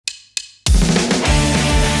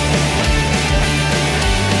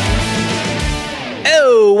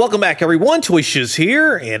welcome back everyone, Toyshiz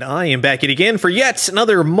here, and I am back yet again for yet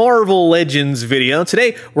another Marvel Legends video.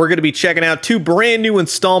 Today, we're going to be checking out two brand new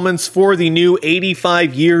installments for the new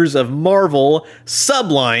 85 Years of Marvel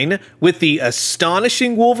subline with the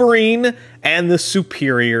Astonishing Wolverine and the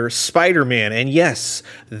Superior Spider-Man. And yes,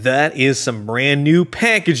 that is some brand new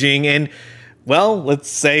packaging, and well, let's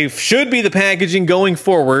say should be the packaging going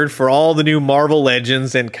forward for all the new Marvel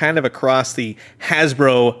Legends and kind of across the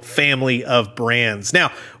Hasbro family of brands.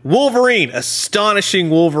 Now, Wolverine,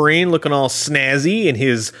 Astonishing Wolverine, looking all snazzy in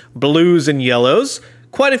his blues and yellows.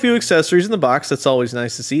 Quite a few accessories in the box. That's always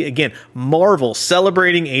nice to see. Again, Marvel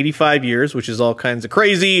celebrating 85 years, which is all kinds of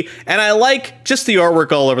crazy. And I like just the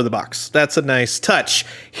artwork all over the box. That's a nice touch.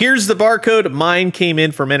 Here's the barcode. Mine came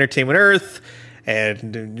in from Entertainment Earth.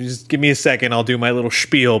 And just give me a second, I'll do my little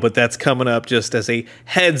spiel, but that's coming up just as a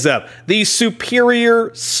heads up. The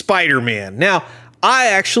Superior Spider-Man. Now, I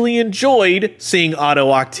actually enjoyed seeing Otto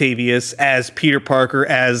Octavius as Peter Parker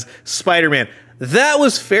as Spider-Man. That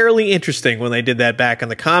was fairly interesting when they did that back in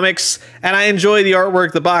the comics, and I enjoy the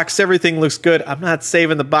artwork, the box, everything looks good. I'm not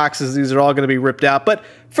saving the boxes, these are all going to be ripped out, but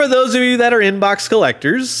for those of you that are inbox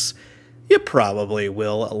collectors, you probably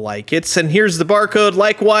will like it. And here's the barcode.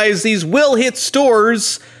 Likewise, these will hit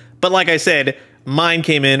stores, but like I said, mine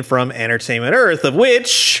came in from Entertainment Earth, of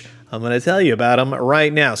which I'm going to tell you about them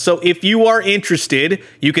right now. So if you are interested,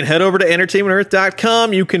 you can head over to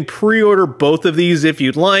entertainmentearth.com. You can pre-order both of these if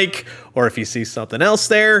you'd like, or if you see something else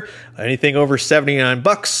there, anything over 79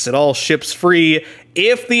 bucks, it all ships free.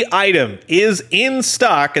 If the item is in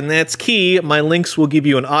stock, and that's key, my links will give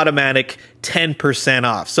you an automatic 10%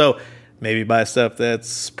 off. So maybe buy stuff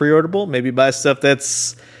that's pre-orderable, maybe buy stuff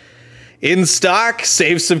that's in stock,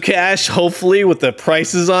 save some cash, hopefully, with the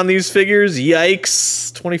prices on these figures.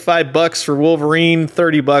 Yikes, 25 bucks for Wolverine,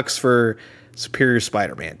 30 bucks for Superior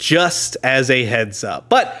Spider-Man, just as a heads up.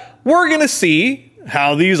 But we're going to see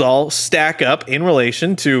how these all stack up in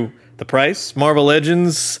relation to the price, Marvel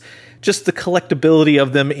Legends, just the collectability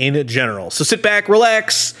of them in general. So sit back,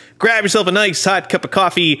 relax, grab yourself a nice hot cup of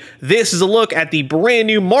coffee. This is a look at the brand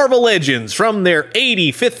new Marvel Legends from their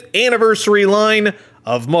 85th anniversary line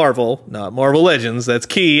of Marvel, not Marvel Legends, that's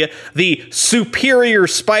key, the Superior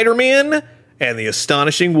Spider-Man and the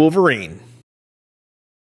Astonishing Wolverine.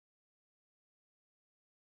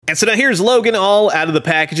 And so now here's Logan all out of the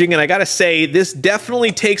packaging, and I gotta say, this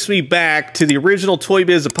definitely takes me back to the original Toy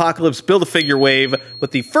Biz Apocalypse Build-A-Figure wave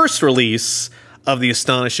with the first release of the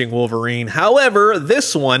Astonishing Wolverine. However,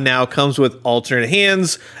 this one now comes with alternate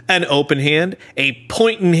hands, an open hand, a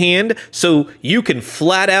pointing hand, so you can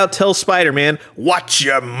flat out tell Spider-Man, "Watch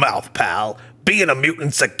your mouth, pal. Being a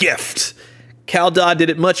mutant's a gift." Cal Dodd did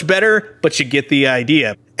it much better, but you get the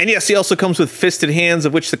idea. And yes, he also comes with fisted hands,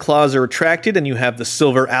 of which the claws are retracted, and you have the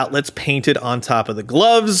silver outlets painted on top of the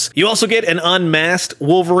gloves. You also get an unmasked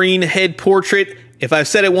Wolverine head portrait. If I've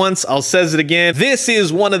said it once, I'll says it again. This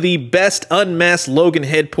is one of the best unmasked Logan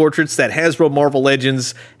head portraits that Hasbro Marvel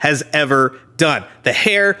Legends has ever done. The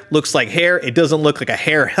hair looks like hair. It doesn't look like a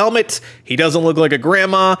hair helmet. He doesn't look like a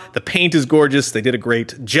grandma. The paint is gorgeous. They did a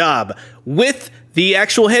great job. With the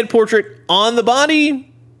actual head portrait on the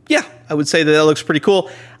body, yeah, I would say that that looks pretty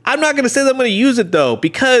cool. I'm not going to say that I'm going to use it, though,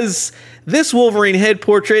 because this Wolverine head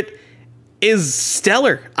portrait is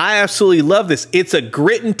stellar. I absolutely love this. It's a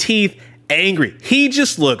grit and teeth angry. He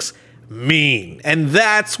just looks mean, and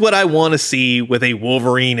that's what I want to see with a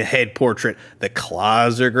Wolverine head portrait. The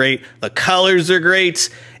claws are great. The colors are great.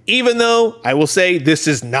 Even though I will say this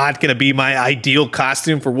is not going to be my ideal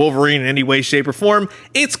costume for Wolverine in any way, shape, or form,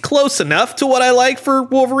 it's close enough to what I like for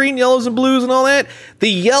Wolverine, yellows and blues and all that. The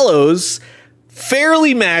yellows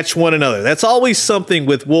fairly match one another. That's always something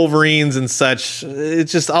with Wolverines and such.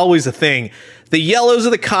 It's just always a thing. The yellows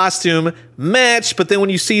of the costume match, but then when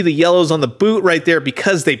you see the yellows on the boot right there,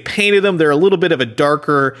 because they painted them, they're a little bit of a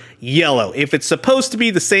darker yellow. If it's supposed to be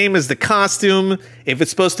the same as the costume, if it's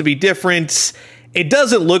supposed to be different, it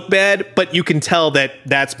doesn't look bad, but you can tell that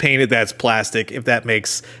that's painted, that's plastic, if that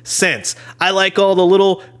makes sense. I like all the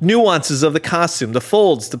little nuances of the costume, the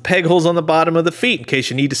folds, the peg holes on the bottom of the feet, in case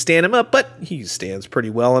you need to stand him up, but he stands pretty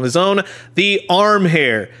well on his own. The arm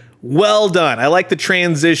hair, well done. I like the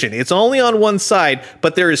transition. It's only on one side,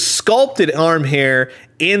 but there is sculpted arm hair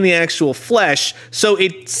in the actual flesh, so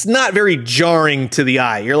it's not very jarring to the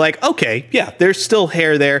eye. You're like, okay, yeah, there's still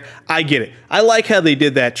hair there. I get it. I like how they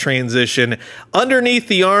did that transition. Underneath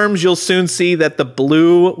the arms, you'll soon see that the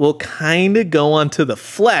blue will kind of go onto the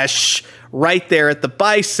flesh right there at the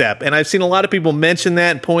bicep. And I've seen a lot of people mention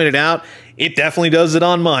that and point it out. It definitely does it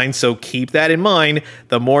on mine, so keep that in mind.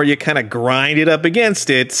 The more you kind of grind it up against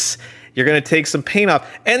it, you're going to take some paint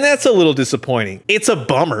off, and that's a little disappointing. It's a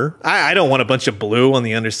bummer. I don't want a bunch of blue on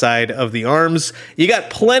the underside of the arms. You got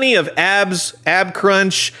plenty of ab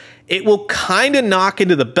crunch. It will kind of knock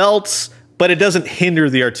into the belts, but it doesn't hinder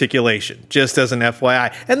the articulation, just as an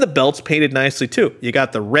FYI. And the belt's painted nicely too. You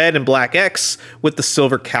got the red and black X with the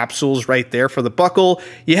silver capsules right there for the buckle.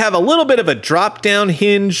 You have a little bit of a drop down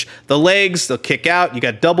hinge. The legs, they'll kick out. You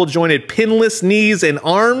got double jointed pinless knees and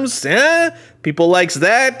arms. People likes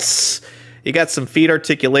that. You got some feet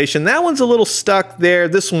articulation. That one's a little stuck there.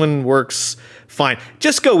 This one works fine.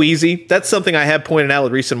 Just go easy. That's something I have pointed out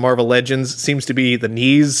with recent Marvel Legends. Seems to be the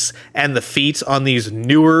knees and the feet on these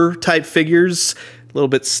newer type figures. A little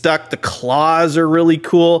bit stuck. The claws are really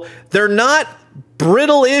cool. They're not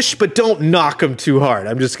brittle-ish, but don't knock them too hard,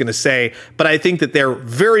 I'm just going to say. But I think that they're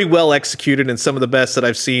very well executed and some of the best that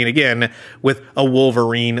I've seen, again, with a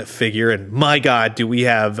Wolverine figure. And my God, do we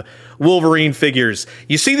have Wolverine figures.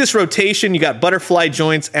 You see this rotation, you got butterfly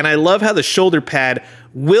joints, and I love how the shoulder pad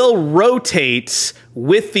will rotate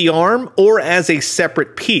with the arm or as a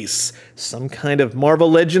separate piece. Some kind of Marvel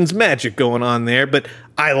Legends magic going on there, but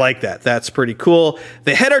I like that. That's pretty cool.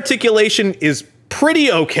 The head articulation is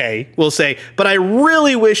pretty okay, we'll say, but I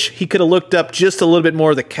really wish he could have looked up just a little bit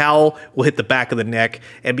more. The cowl will hit the back of the neck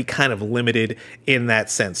and be kind of limited in that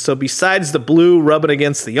sense. So besides the blue rubbing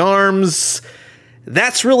against the arms,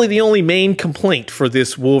 that's really the only main complaint for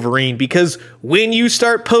this Wolverine, because when you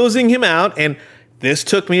start posing him out, and this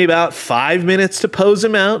took me about 5 minutes to pose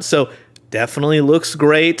him out, so definitely looks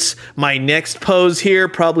great. My next pose here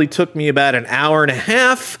probably took me about an hour and a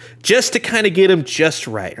half just to kind of get him just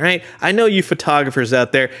right? I know you photographers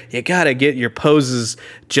out there, you gotta get your poses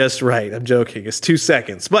just right. I'm joking, it's 2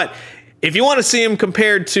 seconds. But if you want to see him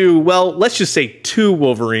compared to, well, let's just say 2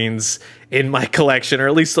 Wolverines in my collection, or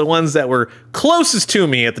at least the ones that were closest to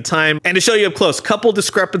me at the time, and to show you up close, couple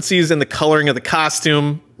discrepancies in the coloring of the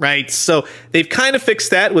costume, right? So they've kind of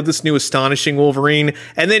fixed that with this new Astonishing Wolverine,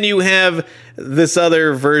 and then you have this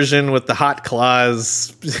other version with the hot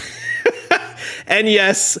claws. And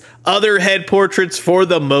yes, other head portraits, for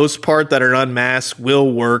the most part, that are unmasked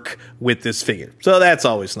will work with this figure. So that's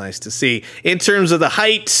always nice to see. In terms of the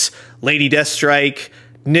height, Lady Deathstrike,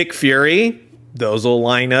 Nick Fury, those will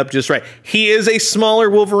line up just right. He is a smaller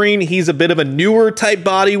Wolverine. He's a bit of a newer type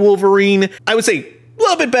body Wolverine. I would say a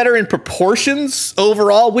little bit better in proportions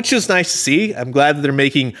overall, which is nice to see. I'm glad that they're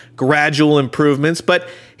making gradual improvements, but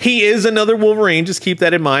he is another Wolverine. Just keep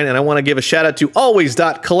that in mind. And I want to give a shout out to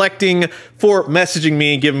Always.Collecting for messaging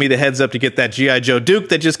me and giving me the heads up to get that G.I. Joe Duke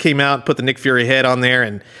that just came out, put the Nick Fury head on there,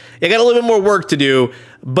 and I got a little bit more work to do,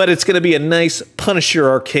 but it's going to be a nice Punisher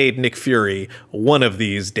Arcade Nick Fury one of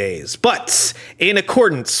these days. But in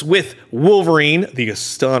accordance with Wolverine, the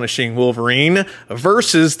Astonishing Wolverine,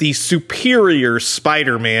 versus the superior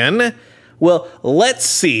Spider-Man, well, let's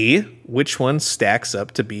see which one stacks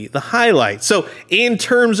up to be the highlight. So in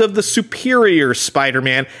terms of the superior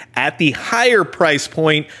Spider-Man, at the higher price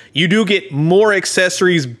point, you do get more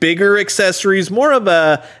accessories, bigger accessories, more of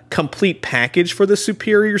a complete package for the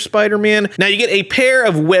superior Spider-Man. Now you get a pair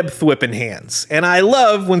of web-thwipping hands, and I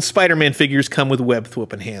love when Spider-Man figures come with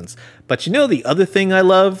web-thwipping hands. But you know the other thing I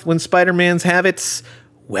love when Spider-Mans have it?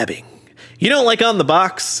 Webbing. You know, like on the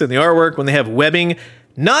box and the artwork when they have webbing?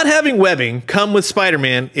 Not having webbing come with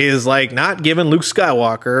Spider-Man is like not giving Luke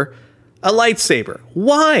Skywalker a lightsaber.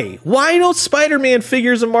 Why? Why don't Spider-Man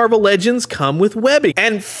figures in Marvel Legends come with webbing?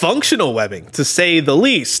 And functional webbing, to say the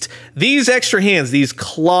least. These extra hands, these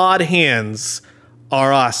clawed hands,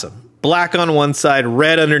 are awesome. Black on one side,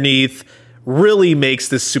 red underneath, really makes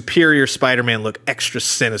this superior Spider-Man look extra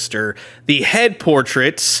sinister. The head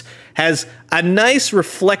portrait has a nice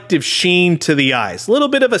reflective sheen to the eyes. A little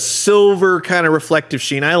bit of a silver kind of reflective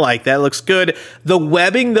sheen. I like that. It looks good. The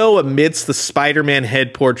webbing, though, amidst the Spider-Man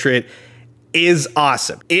head portrait is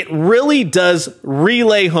awesome. It really does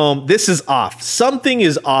relay home, this is off. Something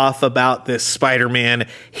is off about this Spider-Man.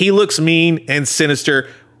 He looks mean and sinister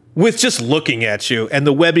with just looking at you, and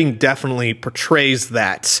the webbing definitely portrays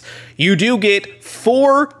that. You do get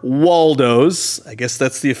 4 Waldos, I guess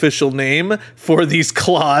that's the official name for these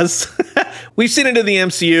claws. We've seen it in the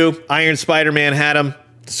MCU. Iron Spider-Man had them,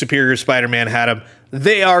 Superior Spider-Man had them.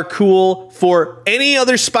 They are cool for any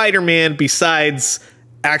other Spider-Man besides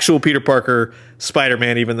actual Peter Parker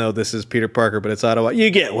Spider-Man, even though this is Peter Parker, but it's Ottawa. You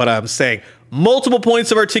get what I'm saying. Multiple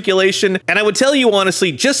points of articulation, and I would tell you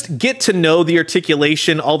honestly, just get to know the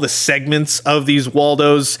articulation, all the segments of these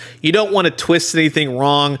Waldos. You don't want to twist anything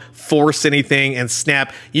wrong, force anything, and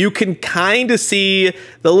snap. You can kind of see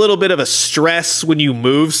the little bit of a stress when you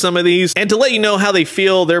move some of these. And to let you know how they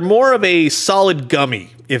feel, they're more of a solid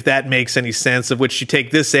gummy, if that makes any sense, of which you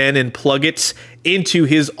take this end and plug it into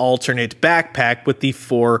his alternate backpack with the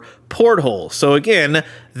 4 portholes. So again,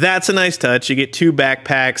 that's a nice touch. You get 2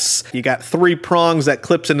 backpacks. You got 3 prongs that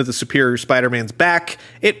clips into the Superior Spider-Man's back.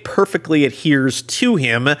 It perfectly adheres to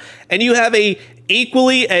him. And you have a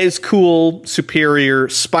equally as cool Superior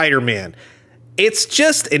Spider-Man. It's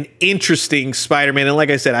just an interesting Spider-Man. And like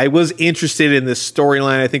I said, I was interested in this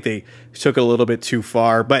storyline. I think they took it a little bit too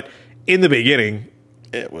far. But in the beginning,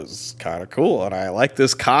 it was kind of cool. And I like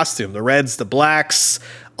this costume. The reds, the blacks,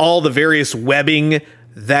 all the various webbing.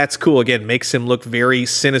 That's cool. Again, makes him look very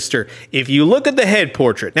sinister. If you look at the head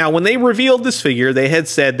portrait, now when they revealed this figure, they had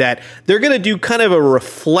said that they're going to do kind of a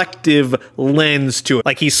reflective lens to it.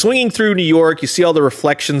 Like he's swinging through New York, you see all the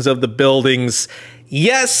reflections of the buildings.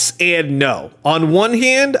 Yes and no. On one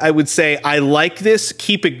hand, I would say, I like this,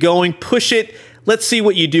 keep it going, push it. Let's see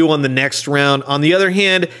what you do on the next round. On the other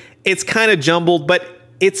hand, it's kind of jumbled, but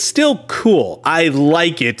it's still cool. I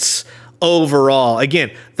like it overall.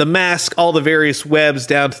 Again, the mask, all the various webs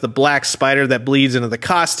down to the black spider that bleeds into the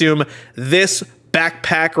costume. This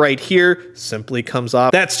backpack right here simply comes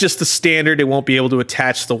off. That's just the standard. It won't be able to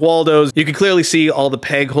attach the Waldos. You can clearly see all the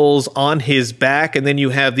peg holes on his back, and then you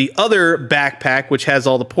have the other backpack which has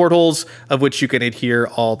all the portholes of which you can adhere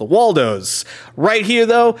all the Waldos. Right here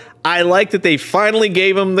though, I like that they finally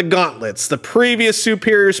gave him the gauntlets. The previous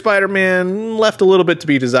Superior Spider-Man left a little bit to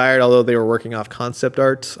be desired, although they were working off concept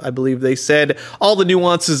art, I believe they said. All the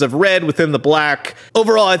nuances of red within the black.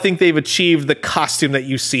 Overall, I think they've achieved the costume that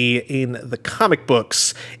you see in the comic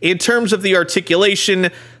books. In terms of the articulation,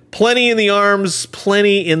 plenty in the arms,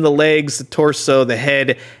 plenty in the legs, the torso, the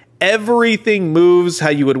head. Everything moves how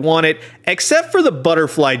you would want it, except for the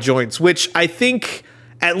butterfly joints, which I think,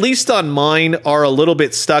 at least on mine, are a little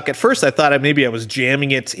bit stuck. At first, I thought maybe I was jamming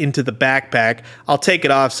it into the backpack. I'll take it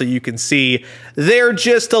off so you can see. They're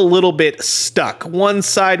just a little bit stuck. One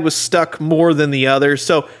side was stuck more than the other,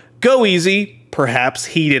 so go easy. Perhaps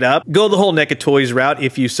heat it up. Go the whole NECA Toys route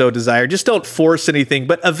if you so desire. Just don't force anything,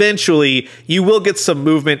 but eventually you will get some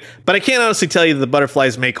movement. But I can't honestly tell you that the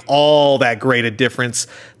butterflies make all that great a difference.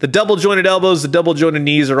 The double jointed elbows, the double jointed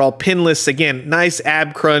knees are all pinless. Again, nice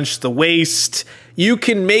ab crunch, the waist. You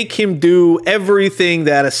can make him do everything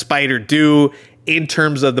that a spider do in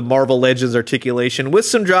terms of the Marvel Legends articulation, with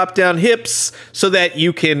some drop down hips so that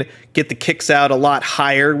you can get the kicks out a lot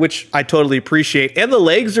higher, which I totally appreciate. And the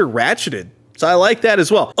legs are ratcheted, so I like that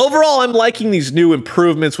as well. Overall, I'm liking these new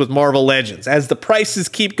improvements with Marvel Legends. As the prices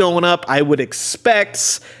keep going up, I would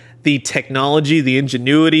expect the technology, the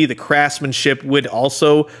ingenuity, the craftsmanship would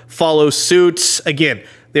also follow suit. Again,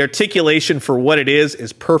 the articulation for what it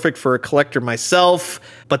is perfect for a collector myself.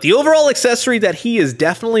 But the overall accessory that he is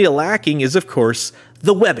definitely lacking is, of course,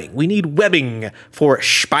 the webbing. We need webbing for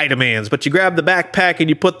Spider-Mans. But you grab the backpack and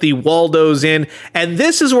you put the Waldos in. And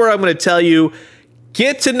this is where I'm going to tell you,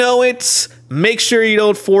 get to know it. Make sure you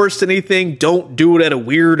don't force anything. Don't do it at a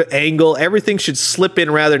weird angle. Everything should slip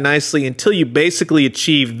in rather nicely until you basically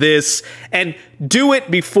achieve this. And do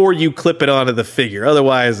it before you clip it onto the figure.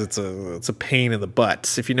 Otherwise, it's a pain in the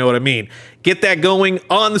butt, if you know what I mean. Get that going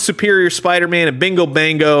on the Superior Spider-Man, and bingo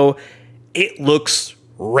bango, it looks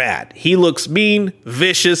rad. He looks mean,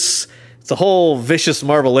 vicious. It's a whole vicious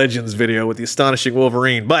Marvel Legends video with the Astonishing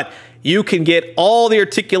Wolverine. But you can get all the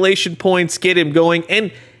articulation points, get him going,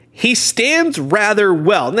 and he stands rather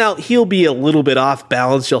well. Now, he'll be a little bit off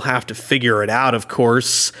balance. You'll have to figure it out, of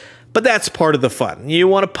course. But that's part of the fun. You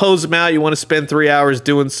want to pose him out. You want to spend 3 hours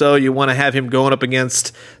doing so. You want to have him going up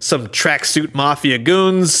against some tracksuit mafia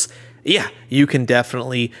goons. Yeah, you can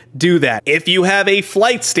definitely do that. If you have a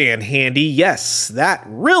flight stand handy, yes, that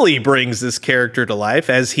really brings this character to life,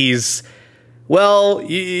 as he's, well,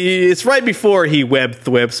 it's right before he web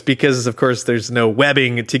thwips, because of course there's no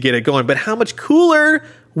webbing to get it going. But how much cooler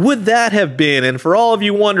would that have been? And for all of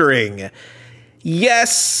you wondering,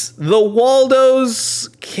 yes, the Waldos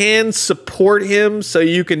can support him, so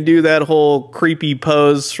you can do that whole creepy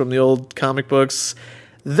pose from the old comic books.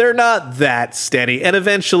 They're not that steady, and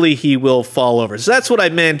eventually he will fall over. So that's what I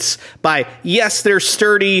meant by, yes, they're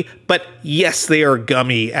sturdy, but yes, they are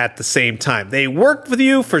gummy at the same time. They work with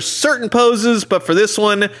you for certain poses, but for this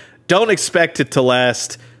one, don't expect it to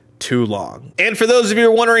last too long. And for those of you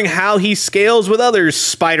who are wondering how he scales with other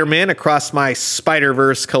Spider-Man across my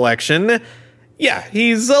Spider-Verse collection, yeah,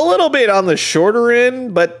 he's a little bit on the shorter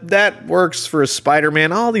end, but that works for a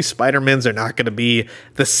Spider-Man. All these Spider-Mans are not going to be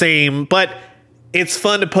the same, but It's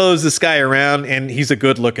fun to pose this guy around, and he's a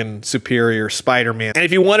good-looking Superior Spider-Man. And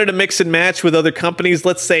if you wanted to mix and match with other companies,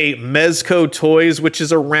 let's say Mezco Toys, which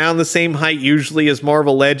is around the same height usually as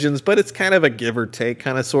Marvel Legends, but it's kind of a give-or-take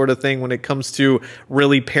kind of sort of thing when it comes to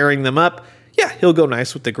really pairing them up. Yeah, he'll go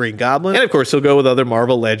nice with the Green Goblin. And of course, he'll go with other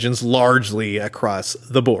Marvel Legends largely across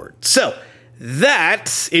the board. So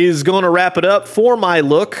that is going to wrap it up for my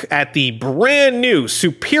look at the brand new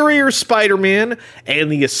Superior Spider-Man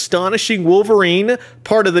and the Astonishing Wolverine,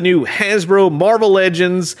 part of the new Hasbro Marvel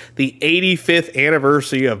Legends, the 85th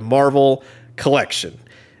anniversary of Marvel collection.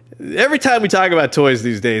 Every time we talk about toys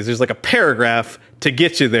these days, there's like a paragraph to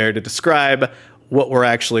get you there to describe what we're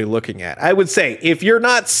actually looking at. I would say, if you're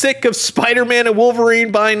not sick of Spider-Man and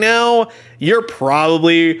Wolverine by now, you're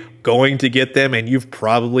probably going to get them, and you've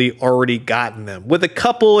probably already gotten them. With a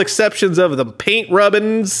couple exceptions of the paint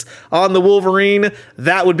rubbings on the Wolverine,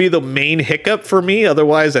 that would be the main hiccup for me.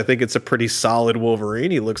 Otherwise, I think it's a pretty solid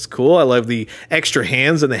Wolverine. He looks cool. I love the extra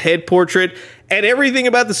hands and the head portrait, and everything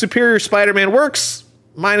about the Superior Spider-Man works,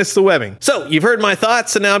 minus the webbing. So, you've heard my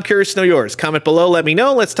thoughts, and now I'm curious to know yours. Comment below, let me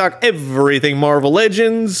know. Let's talk everything Marvel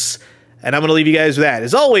Legends, and I'm going to leave you guys with that.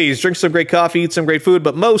 As always, drink some great coffee, eat some great food,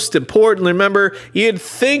 but most importantly, remember, you'd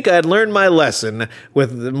think I'd learned my lesson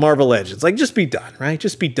with the Marvel Legends. Like, just be done, right?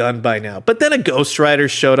 Just be done by now. But then a Ghost Rider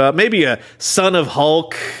showed up, maybe a Son of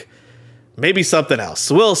Hulk, maybe something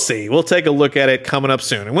else. We'll see. We'll take a look at it coming up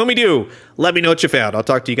soon. And when we do, let me know what you found. I'll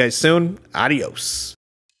talk to you guys soon. Adios.